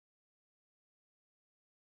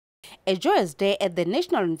A joyous day at the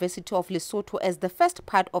National University of Lesotho as the first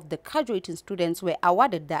part of the graduating students were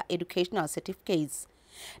awarded their educational certificates.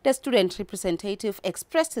 The student representative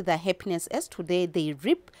expressed their happiness as today they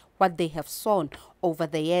reap what they have sown over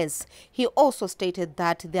the years. He also stated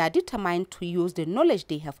that they are determined to use the knowledge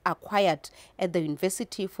they have acquired at the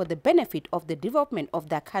university for the benefit of the development of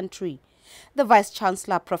their country. The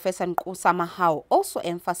Vice-Chancellor, Professor Nkusamahao, also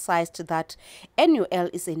emphasized that NUL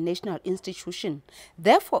is a national institution.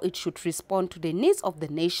 Therefore, it should respond to the needs of the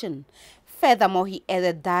nation. Furthermore, he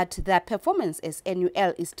added that their performance as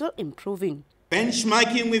NUL is still improving.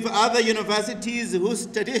 Benchmarking with other universities whose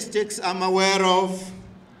statistics I'm aware of,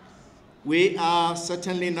 we are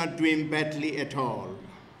certainly not doing badly at all.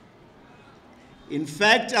 In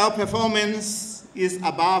fact, our performance is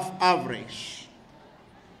above average.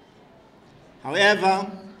 However,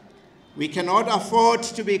 we cannot afford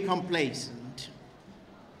to be complacent.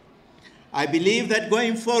 I believe that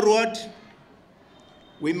going forward,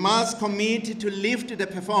 we must commit to lift the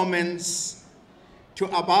performance to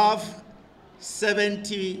above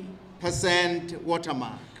 70%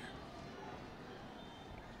 watermark.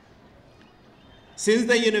 Since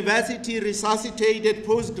the university resuscitated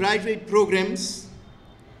postgraduate programs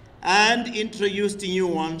and introduced new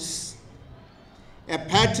ones, a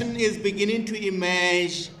pattern is beginning to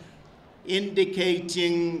emerge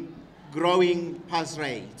indicating growing pass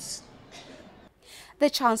rates. The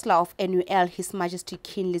Chancellor of NUL, His Majesty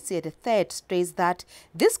King Lesuya III, stressed that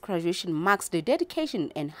this graduation marks the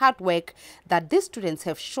dedication and hard work that these students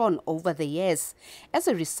have shown over the years. As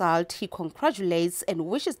a result, he congratulates and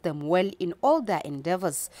wishes them well in all their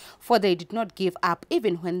endeavors, for they did not give up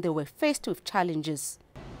even when they were faced with challenges.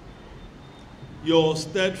 Your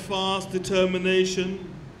steadfast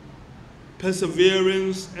determination,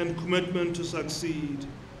 perseverance, and commitment to succeed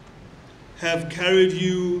have carried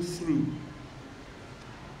you through.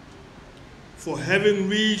 For having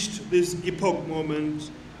reached this epoch moment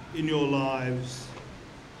in your lives,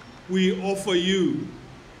 we offer you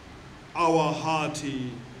our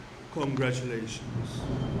hearty congratulations.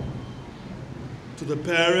 To the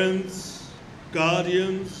parents,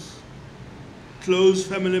 guardians, close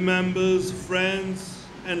family members, friends,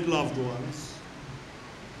 and loved ones,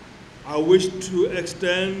 I wish to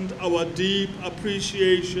extend our deep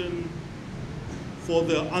appreciation for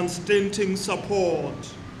the unstinting support,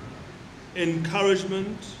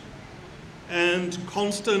 encouragement, and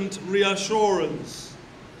constant reassurance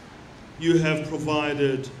you have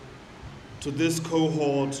provided to this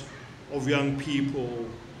cohort of young people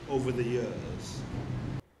over the years.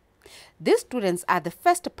 These students are the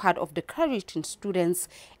first part of the graduating students,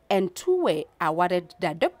 and two were awarded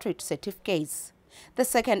their doctorate certificates. The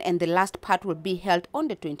second and the last part will be held on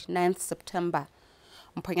the 29th September.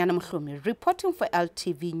 Mpanyana Mhlomi reporting for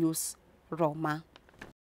LTV News, Roma.